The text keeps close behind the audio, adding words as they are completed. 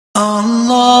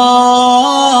Allahu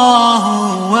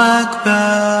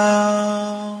Akbar.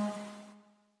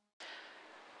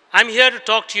 I'm here to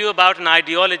talk to you about an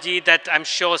ideology that I'm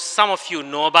sure some of you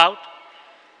know about.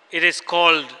 It is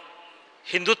called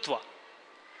Hindutva.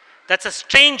 That's a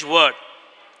strange word.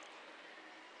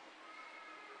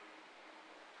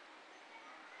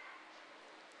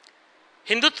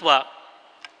 Hindutva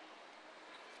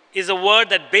is a word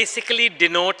that basically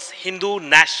denotes Hindu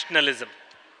nationalism.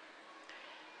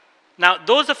 Now,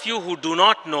 those of you who do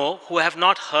not know, who have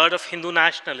not heard of Hindu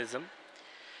nationalism,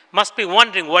 must be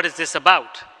wondering, what is this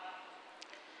about?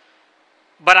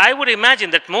 But I would imagine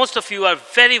that most of you are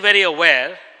very, very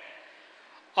aware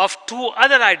of two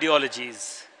other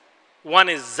ideologies. One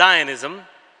is Zionism,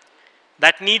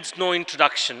 that needs no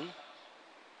introduction,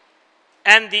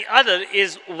 and the other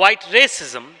is white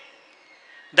racism,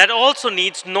 that also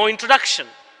needs no introduction.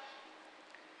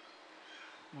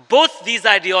 Both these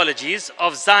ideologies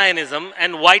of Zionism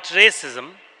and white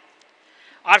racism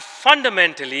are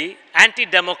fundamentally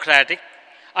anti-democratic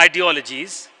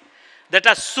ideologies that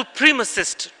are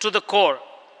supremacist to the core,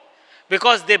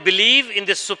 because they believe in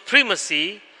the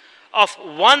supremacy of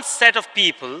one set of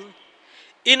people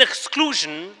in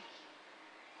exclusion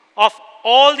of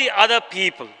all the other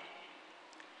people.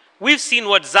 We've seen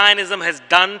what Zionism has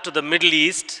done to the Middle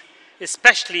East,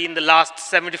 especially in the last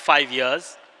 75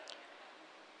 years.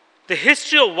 The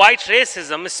history of white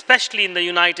racism, especially in the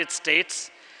United States,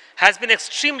 has been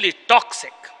extremely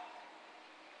toxic.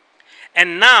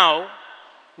 And now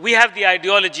we have the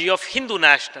ideology of Hindu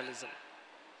nationalism.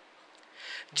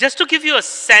 Just to give you a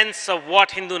sense of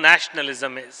what Hindu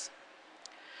nationalism is,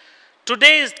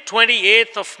 today is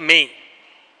 28th of May.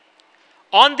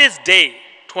 On this day,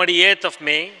 28th of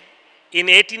May, in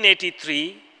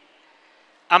 1883,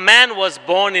 a man was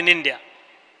born in India.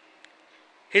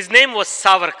 His name was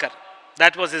Savarkar.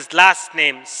 That was his last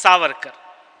name, Savarkar.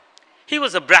 He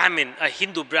was a Brahmin, a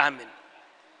Hindu Brahmin.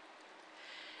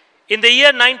 In the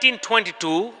year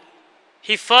 1922,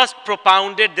 he first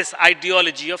propounded this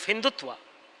ideology of Hindutva.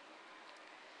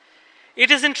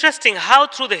 It is interesting how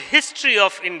through the history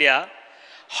of India,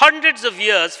 for hundreds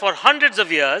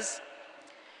of years,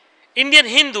 Indian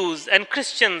Hindus and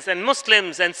Christians and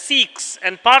Muslims and Sikhs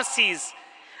and Parsis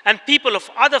and people of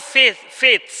other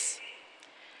faiths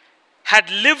had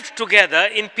lived together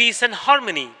in peace and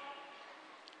harmony.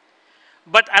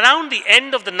 But around the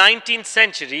end of the 19th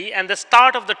century and the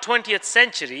start of the 20th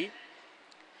century,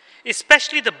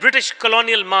 especially the British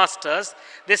colonial masters,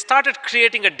 they started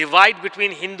creating a divide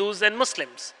between Hindus and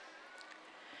Muslims.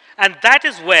 And that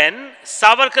is when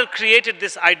Savarkar created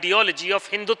this ideology of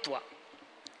Hindutva.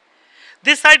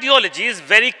 This ideology is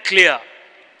very clear.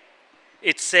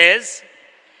 It says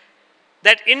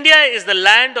that India is the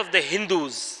land of the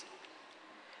Hindus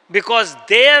because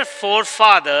their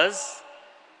forefathers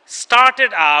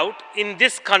started out in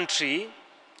this country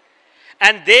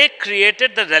and they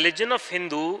created the religion of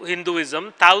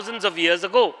Hinduism thousands of years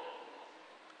ago.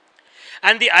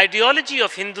 And the ideology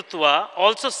of Hindutva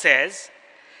also says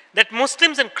that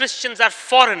Muslims and Christians are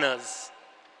foreigners,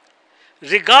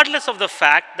 regardless of the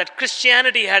fact that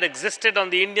Christianity had existed on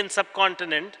the Indian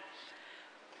subcontinent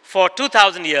for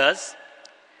 2000 years,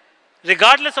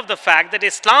 regardless of the fact that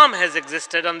Islam has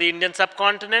existed on the Indian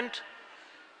subcontinent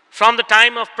from the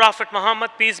time of Prophet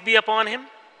Muhammad, peace be upon him.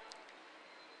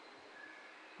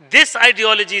 This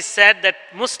ideology said that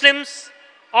Muslims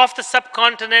of the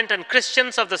subcontinent and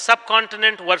Christians of the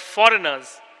subcontinent were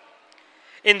foreigners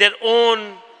in their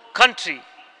own country,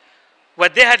 where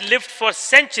they had lived for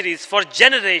centuries, for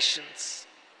generations,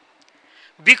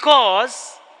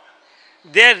 because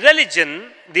their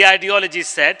religion, the ideology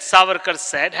said, Savarkar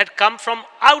said, had come from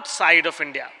outside of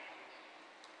India.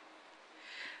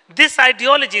 This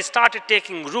ideology started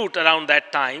taking root around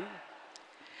that time,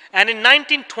 and in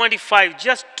 1925,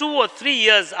 just 2 or 3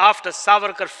 years after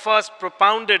Savarkar first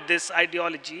propounded this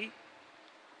ideology,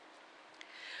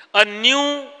 a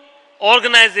new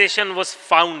organization was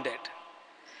founded.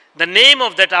 The name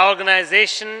of that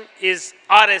organization is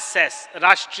RSS,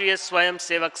 Rashtriya Swayam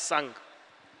Sevak Sangh.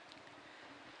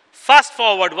 Fast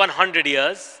forward 100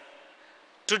 years,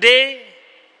 today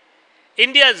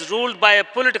India is ruled by a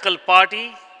political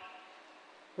party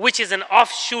which is an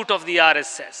offshoot of the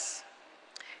RSS.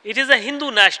 It is a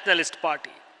Hindu nationalist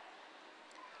party.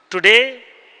 Today,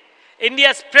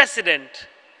 India's president,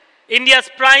 India's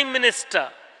prime minister,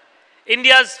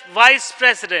 India's vice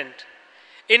president,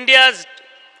 India's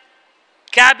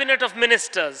cabinet of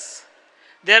ministers,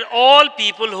 they are all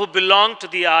people who belong to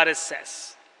the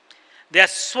RSS. They are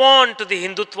sworn to the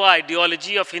Hindutva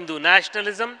ideology of Hindu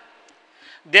nationalism.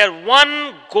 Their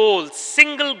one goal,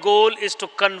 single goal, is to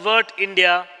convert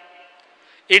India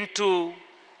into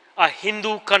a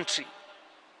Hindu country.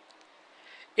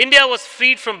 India was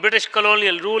freed from British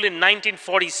colonial rule in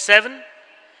 1947,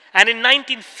 and in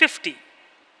 1950,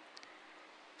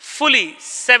 fully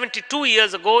 72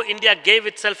 years ago, India gave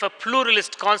itself a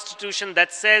pluralist constitution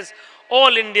that says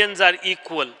all Indians are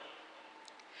equal.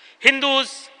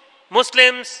 Hindus,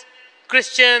 Muslims,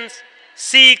 Christians,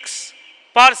 Sikhs,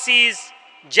 Parsis,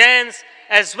 Jains,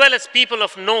 as well as people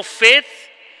of no faith,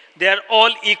 they are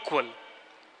all equal.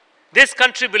 This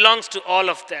country belongs to all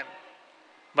of them.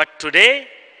 But today,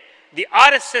 the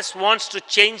RSS wants to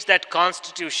change that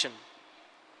constitution.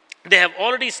 They have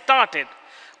already started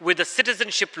with the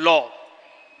citizenship law.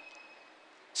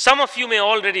 Some of you may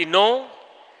already know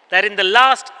that in the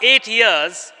last 8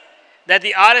 years that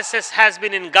the RSS has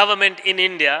been in government in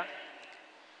India,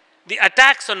 the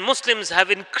attacks on Muslims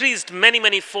have increased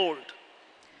many fold.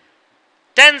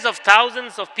 Tens of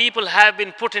thousands of people have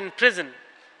been put in prison.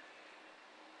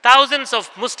 Thousands of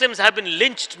Muslims have been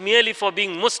lynched merely for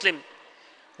being Muslim,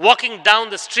 walking down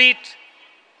the street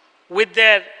with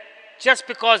just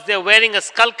because they're wearing a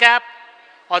skull cap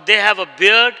or they have a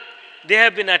beard, they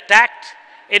have been attacked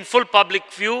in full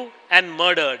public view and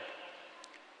murdered.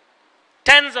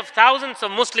 Tens of thousands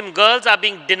of Muslim girls are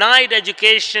being denied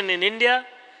education in India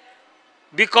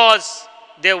because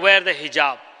they wear the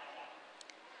hijab.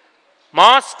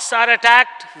 Mosques are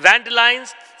attacked,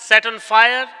 vandalized, set on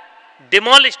fire,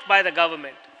 demolished by the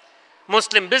government.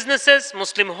 Muslim businesses,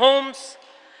 Muslim homes,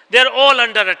 they're all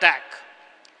under attack.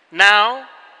 Now,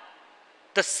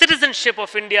 the citizenship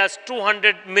of India's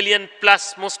 200 million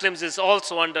plus Muslims is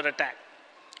also under attack.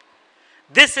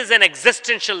 This is an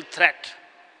existential threat.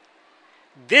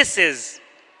 This is,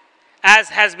 as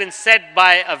has been said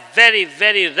by a very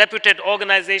reputed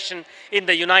organization in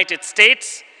the United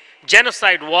States,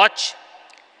 Genocide Watch,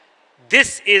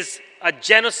 this is a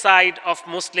genocide of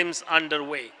Muslims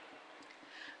underway.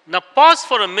 Now pause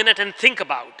for a minute and think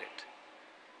about it.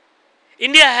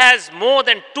 India has more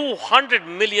than 200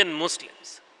 million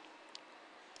Muslims.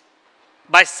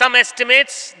 By some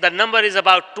estimates, the number is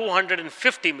about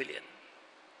 250 million.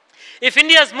 If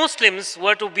India's Muslims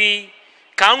were to be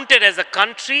counted as a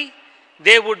country,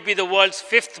 they would be the world's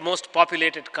 5th most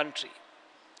populated country.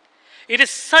 It is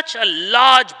such a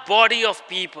large body of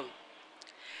people.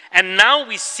 And now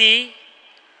we see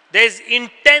there is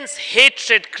intense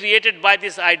hatred created by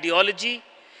this ideology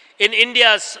in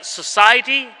India's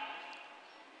society,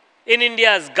 in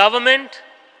India's government,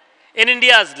 in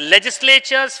India's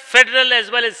legislatures, federal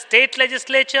as well as state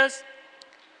legislatures,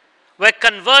 where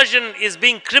conversion is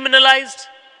being criminalized,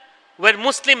 where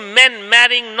Muslim men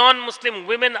marrying non-Muslim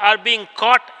women are being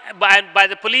caught by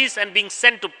the police and being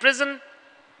sent to prison,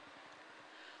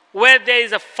 where there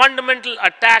is a fundamental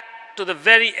attack to the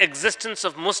very existence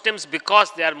of Muslims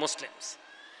because they are Muslims.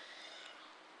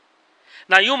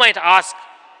 Now you might ask,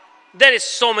 there is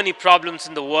so many problems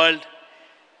in the world.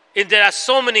 There are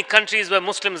so many countries where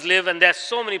Muslims live and there are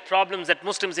so many problems that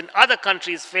Muslims in other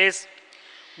countries face.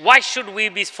 Why should we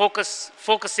be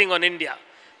focusing on India?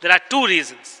 There are 2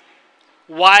 reasons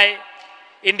why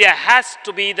India has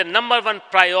to be the #1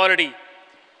 priority,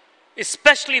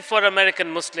 especially for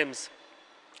American Muslims,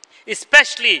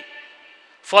 especially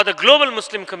for the global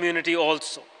Muslim community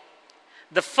also.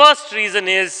 The first reason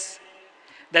is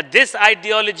that this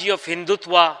ideology of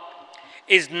Hindutva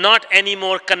is not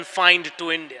anymore confined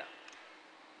to India.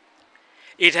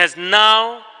 It has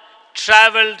now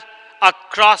traveled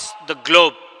across the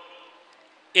globe.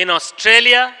 In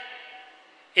Australia,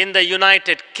 in the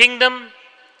United Kingdom,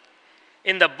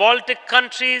 in the Baltic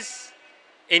countries,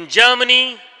 in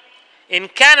Germany, in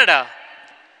Canada,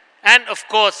 and of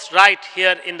course right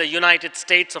here in the United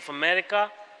States of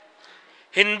America.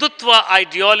 Hindutva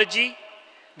ideology,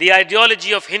 the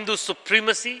ideology of Hindu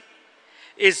supremacy,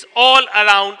 is all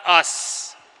around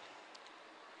us.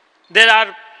 There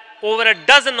are over a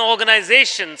dozen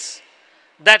organizations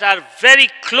that are very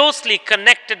closely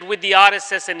connected with the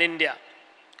RSS in India.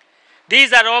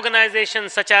 These are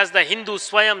organizations such as the Hindu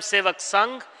Swayam Sevak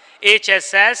Sangh,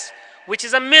 HSS, which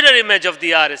is a mirror image of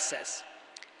the RSS.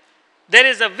 There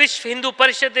is a Vishwa Hindu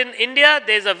Parishad in India,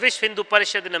 there is a Vishwa Hindu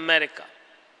Parishad in America.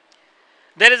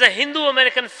 There is a Hindu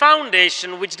American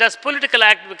Foundation which does political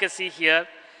advocacy here,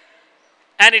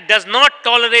 and it does not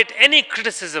tolerate any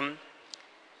criticism.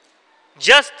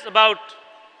 Just about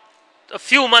a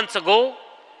few months ago,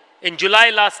 in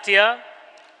July last year,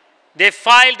 the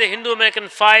Hindu American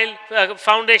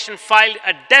Foundation filed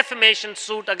a defamation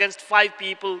suit against 5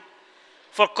 people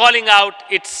for calling out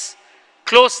its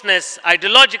closeness,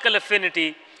 ideological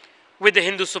affinity with the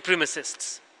Hindu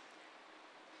supremacists.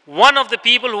 One of the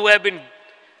people who have been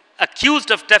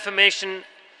accused of defamation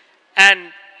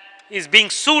and is being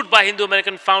sued by Hindu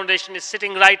American Foundation is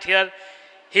sitting right here.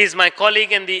 He is my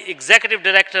colleague and the executive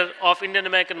director of Indian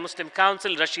American Muslim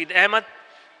Council, Rashid Ahmed.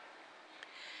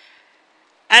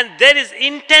 And there is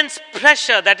intense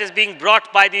pressure that is being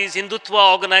brought by these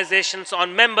Hindutva organizations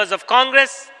on members of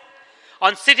Congress,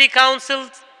 on city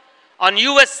councils, on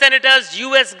US senators,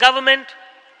 US government.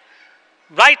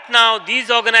 Right now, these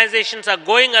organizations are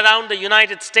going around the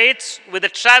United States with a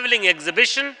traveling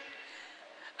exhibition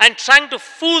and trying to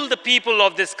fool the people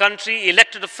of this country,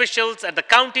 elected officials at the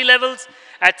county levels,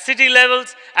 at city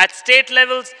levels, at state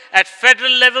levels, at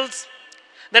federal levels,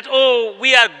 that, oh,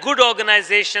 we are good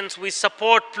organizations, we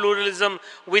support pluralism,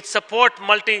 we support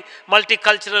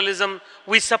multiculturalism,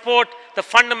 we support the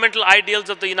fundamental ideals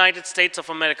of the United States of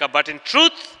America. But in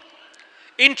truth,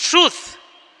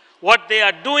 what they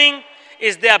are doing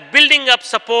is they are building up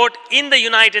support in the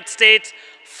United States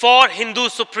for Hindu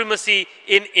supremacy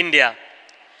in India.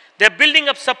 They're building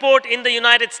up support in the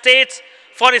United States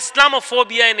for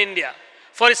Islamophobia in India,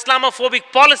 for Islamophobic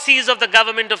policies of the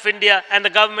government of India and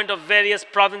the government of various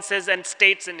provinces and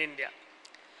states in India.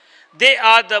 They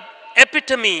are the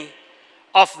epitome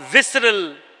of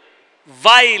visceral,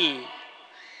 vile,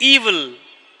 evil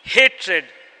hatred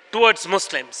towards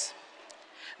Muslims.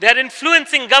 They are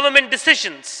influencing government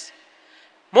decisions.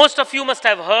 Most of you must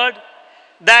have heard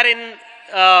that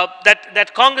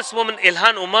that Congresswoman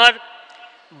Ilhan Omar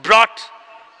brought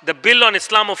the bill on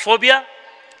Islamophobia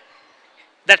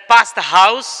that passed the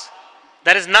House,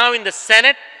 that is now in the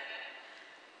Senate.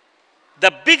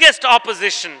 The biggest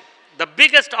opposition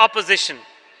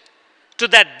to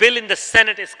that bill in the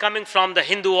Senate is coming from the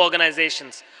Hindu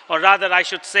organizations, or rather I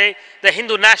should say the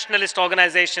Hindu nationalist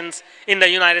organizations in the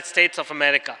United States of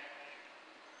America.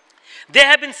 They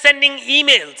have been sending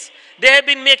emails, they have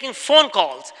been making phone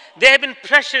calls, they have been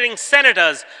pressuring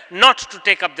senators not to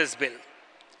take up this bill.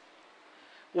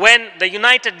 When the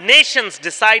United Nations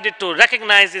decided to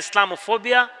recognize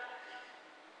Islamophobia,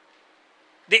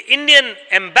 the Indian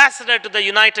ambassador to the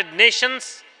United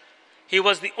Nations, he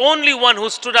was the only one who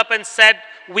stood up and said,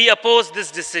 we oppose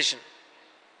this decision.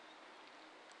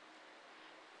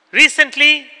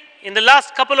 Recently, in the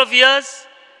last couple of years,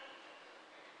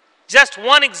 just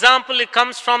one example, it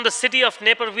comes from the city of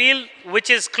Naperville, which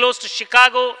is close to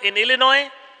Chicago in Illinois,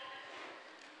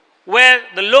 where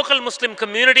the local Muslim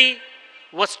community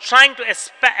was trying to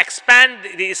expand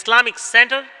the Islamic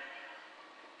Center,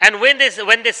 and when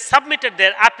they submitted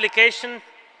their application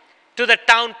to the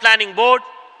town planning board,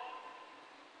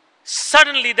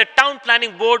 suddenly the town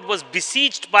planning board was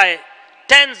besieged by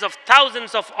tens of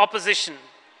thousands of opposition,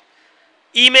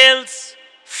 emails,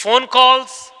 phone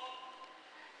calls,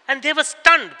 and they were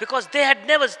stunned because they had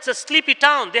never, it's a sleepy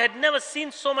town, they had never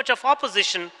seen so much of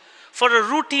opposition for a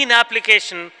routine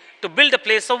application to build a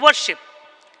place of worship.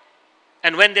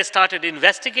 And when they started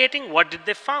investigating, what did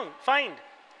they find?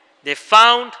 They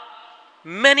found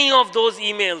many of those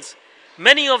emails,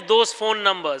 many of those phone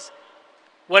numbers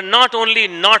were not only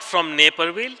not from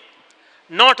Naperville,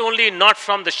 not only not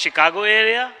from the Chicago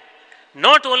area,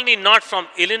 not only not from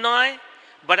Illinois,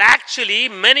 but actually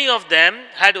many of them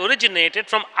had originated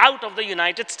from out of the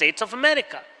United States of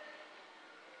America.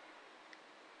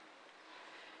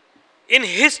 In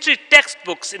history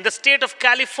textbooks in the state of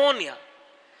California,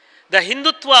 the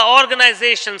Hindutva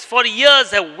organizations for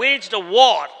years have waged a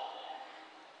war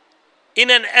in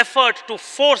an effort to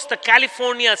force the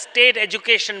California State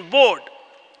Education Board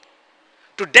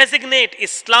to designate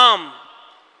Islam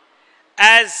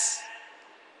as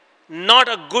not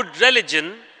a good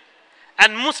religion,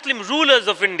 and Muslim rulers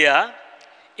of India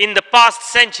in the past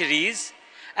centuries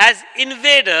as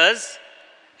invaders,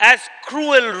 as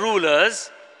cruel rulers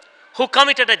who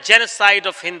committed a genocide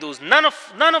of Hindus. None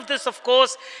of this, of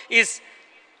course, is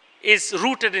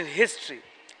rooted in history.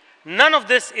 None of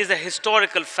this is a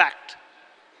historical fact.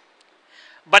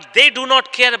 But they do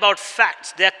not care about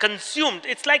facts. They are consumed.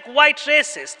 It's like white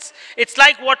racists. It's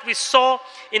like what we saw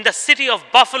in the city of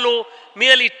Buffalo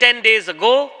merely 10 days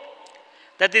ago,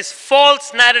 that this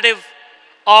false narrative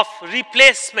of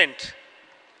replacement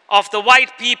of the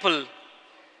white people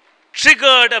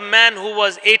triggered a man who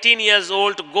was 18 years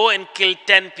old to go and kill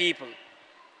 10 people.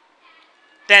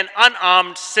 10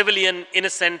 unarmed, civilian,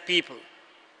 innocent people.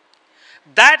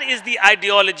 That is the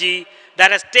ideology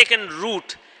that has taken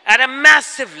root at a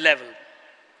massive level.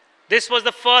 This was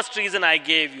the first reason I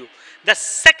gave you. The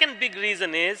second big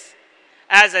reason is,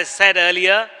 as I said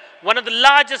earlier, one of the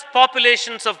largest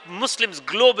populations of Muslims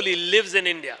globally lives in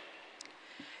India.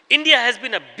 India has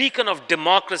been a beacon of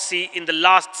democracy in the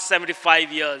last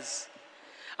 75 years.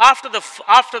 After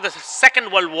the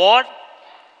Second World War,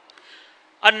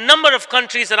 a number of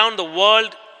countries around the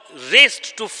world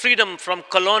raced to freedom from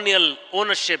colonial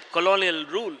ownership, colonial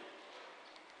rule.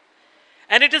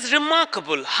 And it is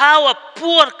remarkable how a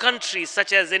poor country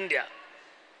such as India,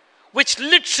 which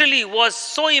literally was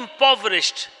so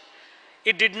impoverished,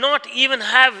 it did not even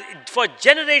have, for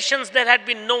generations there had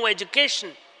been no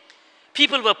education.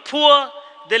 People were poor,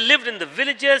 they lived in the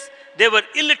villages, they were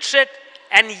illiterate,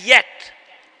 and yet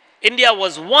India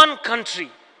was one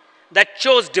country that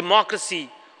chose democracy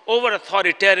over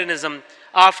authoritarianism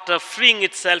after freeing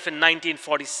itself in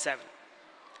 1947.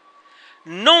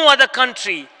 No other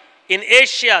country in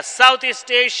Asia, Southeast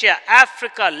Asia,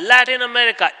 Africa, Latin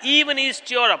America, even East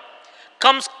Europe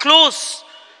comes close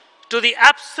to the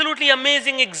absolutely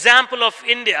amazing example of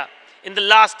India in the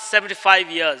last 75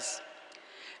 years.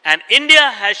 And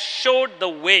India has showed the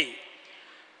way.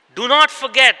 Do not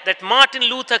forget that Martin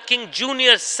Luther King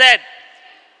Jr. said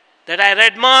that I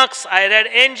read Marx, I read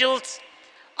Engels,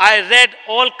 I read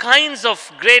all kinds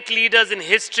of great leaders in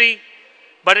history,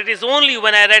 but it is only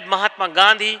when I read Mahatma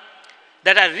Gandhi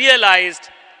that I realized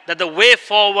that the way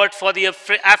forward for the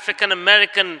African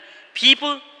American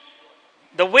people,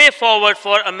 the way forward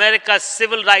for America's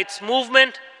civil rights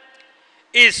movement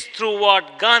is through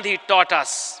what Gandhi taught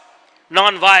us,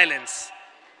 non-violence.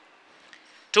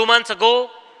 2 months ago,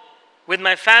 with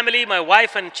my family, my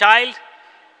wife and child,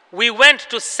 we went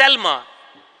to Selma,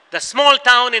 the small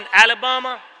town in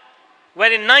Alabama,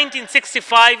 where in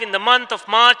 1965, in the month of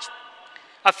March,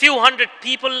 a few hundred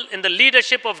people in the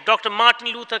leadership of Dr. Martin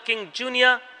Luther King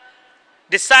Jr.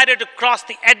 decided to cross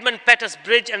the Edmund Pettus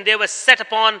Bridge, and they were set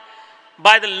upon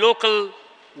by the local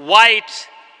white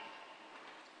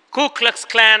Ku Klux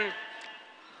Klan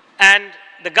and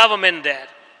the government there.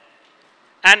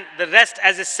 And the rest,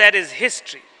 as I said, is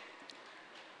history.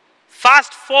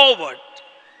 Fast forward,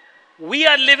 we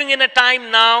are living in a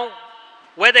time now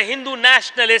where the Hindu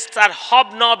nationalists are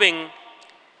hobnobbing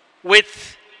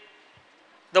with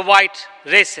the white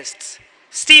racists.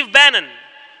 Steve Bannon,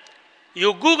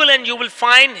 you Google and you will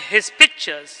find his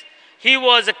pictures. He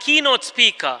was a keynote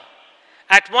speaker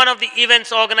at one of the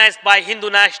events organized by Hindu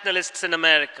nationalists in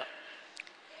America.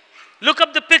 Look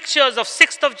up the pictures of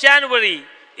 6th of January,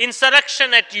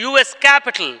 insurrection at US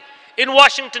Capitol in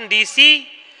Washington, D.C.,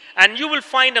 and you will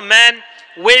find a man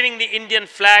waving the Indian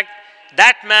flag.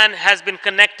 That man has been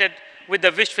connected with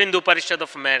the Vishwa Hindu Parishad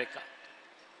of America.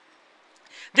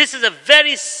 This is a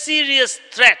very serious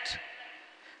threat.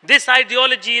 This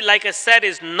ideology, like I said,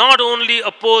 is not only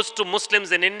opposed to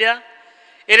Muslims in India,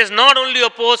 it is not only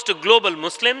opposed to global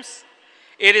Muslims,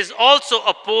 it is also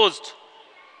opposed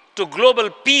to global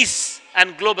peace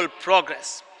and global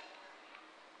progress.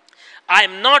 I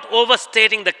am not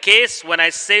overstating the case when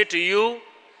I say to you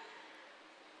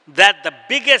that the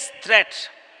biggest threat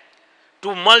to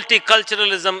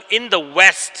multiculturalism in the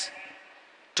West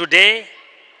today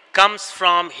comes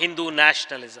from Hindu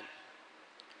nationalism.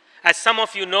 As some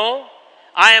of you know,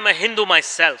 I am a Hindu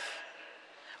myself.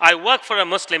 I work for a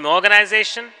Muslim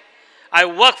organization. I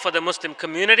work for the Muslim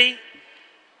community.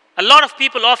 A lot of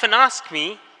people often ask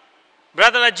me,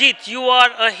 Brother Ajit, you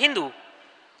are a Hindu.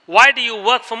 Why do you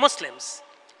work for Muslims?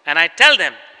 And I tell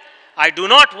them, I do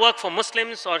not work for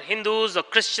Muslims or Hindus or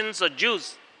Christians or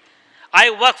Jews. I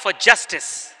work for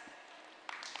justice.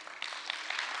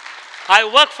 I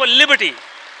work for liberty.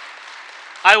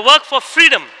 I work for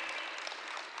freedom.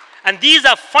 And these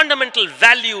are fundamental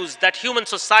values that human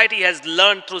society has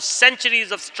learned through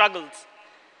centuries of struggles.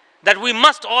 That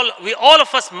all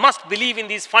of us must believe in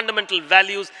these fundamental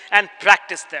values and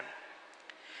practice them.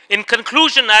 In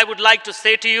conclusion, I would like to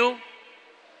say to you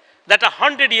that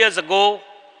 100 years ago,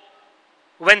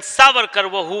 when Savarkar,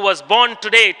 who was born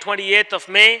today, 28th of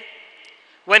May,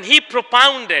 when he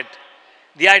propounded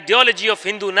the ideology of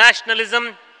Hindu nationalism,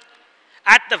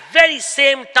 at the very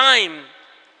same time,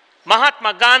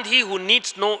 Mahatma Gandhi, who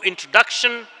needs no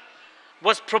introduction,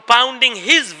 was propounding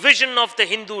his vision of the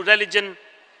Hindu religion,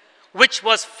 which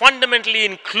was fundamentally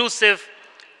inclusive,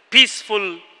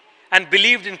 peaceful, and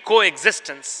believed in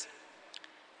coexistence.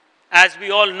 As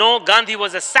we all know, Gandhi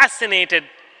was assassinated,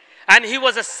 and he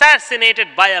was assassinated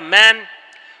by a man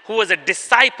who was a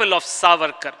disciple of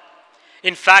Savarkar.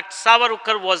 In fact,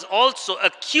 Savarkar was also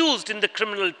accused in the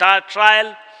criminal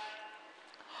trial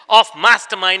of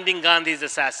masterminding Gandhi's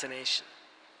assassination.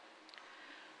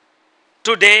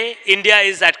 Today, India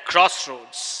is at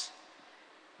crossroads.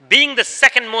 Being the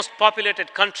second most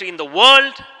populated country in the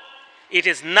world, it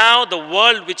is now the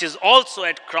world which is also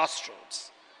at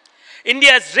crossroads.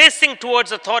 India is racing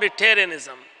towards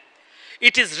authoritarianism.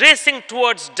 It is racing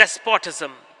towards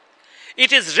despotism.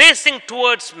 It is racing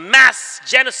towards mass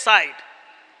genocide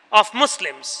of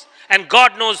Muslims and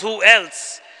God knows who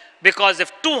else, Because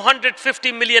if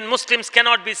 250 million Muslims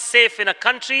cannot be safe in a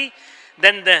country,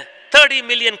 then the 30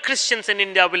 million Christians in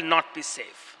India will not be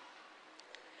safe.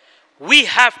 We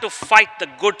have to fight the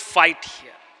good fight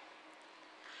here.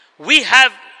 We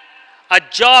have a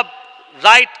job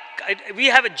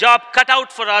cut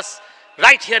out for us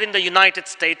right here in the United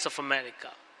States of America.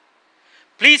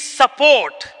 Please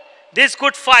support this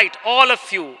good fight, all of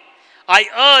you. I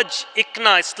urge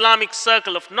ICNA, Islamic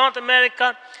Circle of North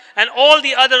America, and all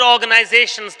the other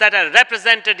organizations that are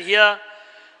represented here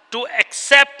to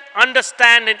accept,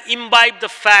 understand, and imbibe the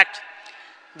fact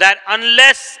that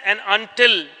unless and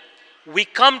until we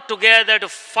come together to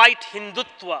fight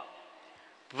Hindutva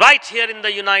right here in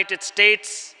the United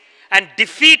States and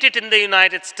defeat it in the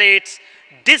United States,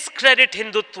 discredit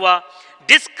Hindutva,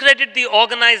 discredit the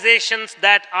organizations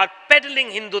that are peddling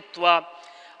Hindutva,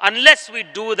 unless we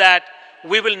do that,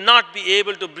 we will not be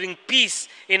able to bring peace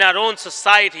in our own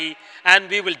society, and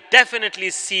we will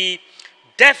definitely see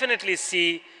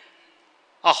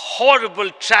a horrible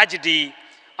tragedy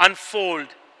unfold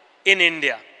in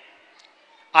India.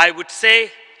 I would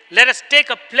say, let us take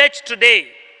a pledge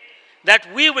today that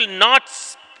we will not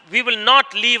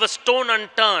leave a stone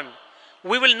unturned.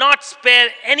 We will not spare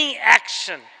any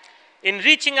action in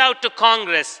reaching out to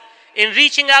Congress, in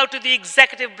reaching out to the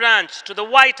executive branch, to the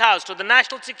White House, to the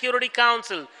National Security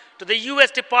Council, to the US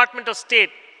Department of State.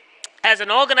 As an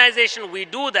organization, we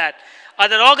do that.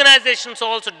 Other organizations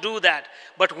also do that.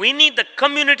 But we need the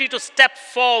community to step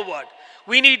forward.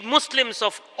 We need Muslims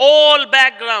of all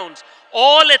backgrounds,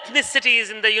 all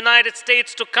ethnicities in the United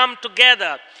States to come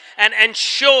together and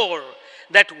ensure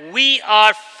that we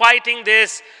are fighting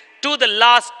this to the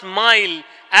last mile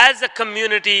as a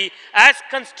community, as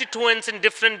constituents in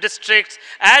different districts,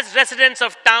 as residents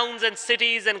of towns and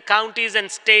cities and counties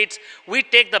and states. We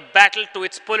take the battle to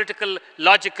its political,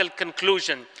 logical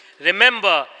conclusion.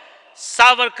 Remember,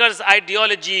 Savarkar's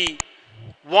ideology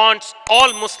wants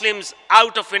all Muslims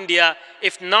out of India.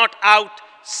 If not out,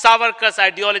 Savarkar's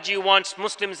ideology wants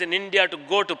Muslims in India to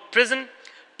go to prison,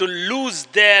 to lose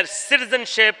their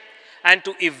citizenship, and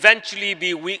to eventually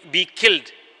be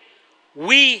killed.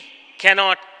 We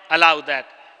cannot allow that.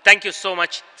 Thank you so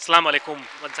much. Assalamu alaikum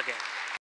once again.